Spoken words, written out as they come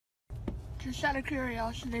Just out of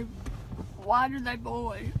curiosity, why do they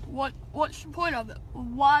bully? What's the point of it?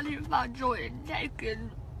 Why do you find joy in taking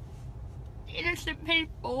innocent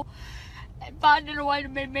people and finding a way to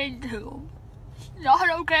be mean to them? It's not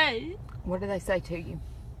okay. What do they say to you?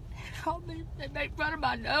 They make fun of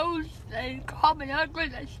my nose. They call me ugly.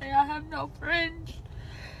 They say I have no friends.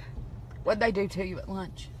 What'd they do to you at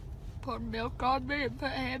lunch? Put milk on me and put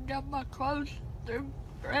ham down my clothes. Threw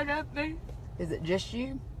bread at me. Is it just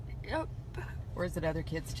you? Yep. Or is it other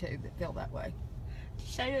kids too that feel that way?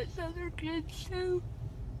 Say it's other kids too.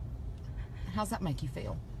 How's that make you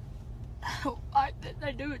feel? I don't like that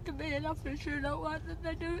they do it to me, and I for sure don't like that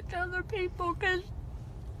they do it to other people, because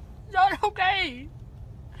it's not okay.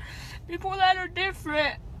 People that are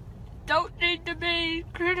different don't need to be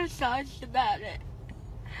criticized about it,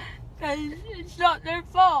 because it's not their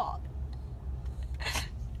fault.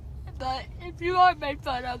 But if you are made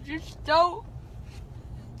fun of, just don't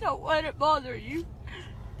let it bother you.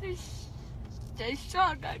 Just stay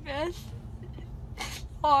strong, I guess. It's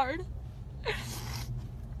hard.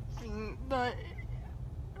 But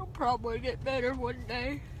it'll probably get better one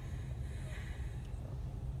day.